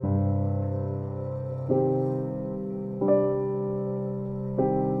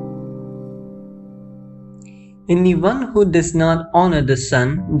Anyone who does not honor the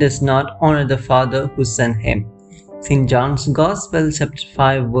Son does not honor the Father who sent him. St. John's Gospel, chapter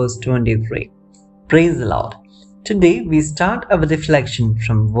 5, verse 23. Praise the Lord. Today we start our reflection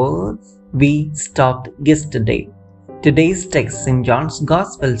from where we stopped yesterday. Today's text, St. John's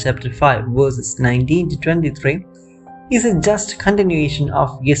Gospel, chapter 5, verses 19 to 23, is a just continuation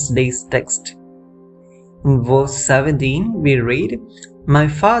of yesterday's text. In verse 17, we read, "My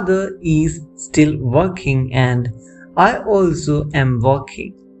Father is still working and I also am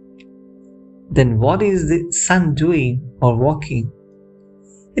working." Then what is the Son doing or working?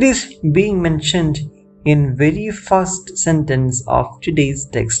 It is being mentioned in very first sentence of today's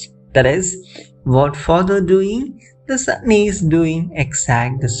text. That is, what Father doing, the Son is doing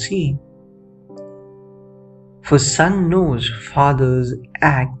exact the same. For Son knows Father's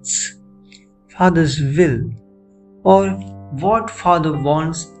acts, Father's will, or what Father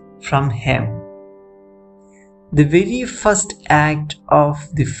wants from him. The very first act of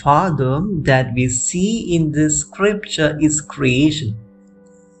the Father that we see in this scripture is creation.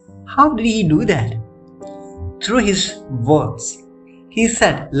 How did he do that? Through his words. He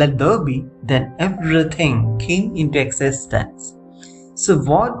said, "Let there be," then everything came into existence. So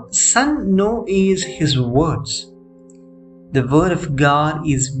what Son knows is his words. The word of God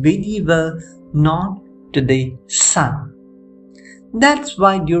is very well known to the Son. That's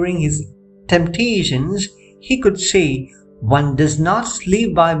why during his temptations, he could say, "One does not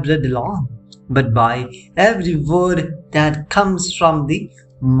live by bread alone, but by every word that comes from the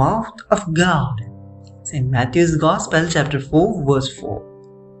mouth of God." St. Matthew's Gospel, chapter 4, verse 4.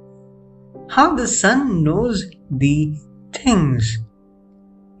 How the Son knows the things?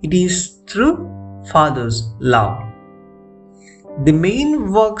 It is through Father's love. The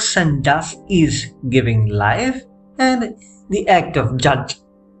main work Son does is giving life and the act of judge.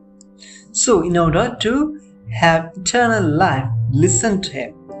 So in order to have eternal life, listen to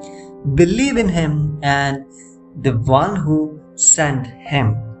him, believe in him and the one who sent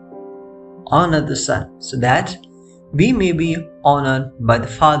him. Honor the Son so that we may be honored by the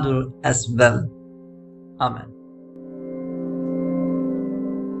Father as well. Amen.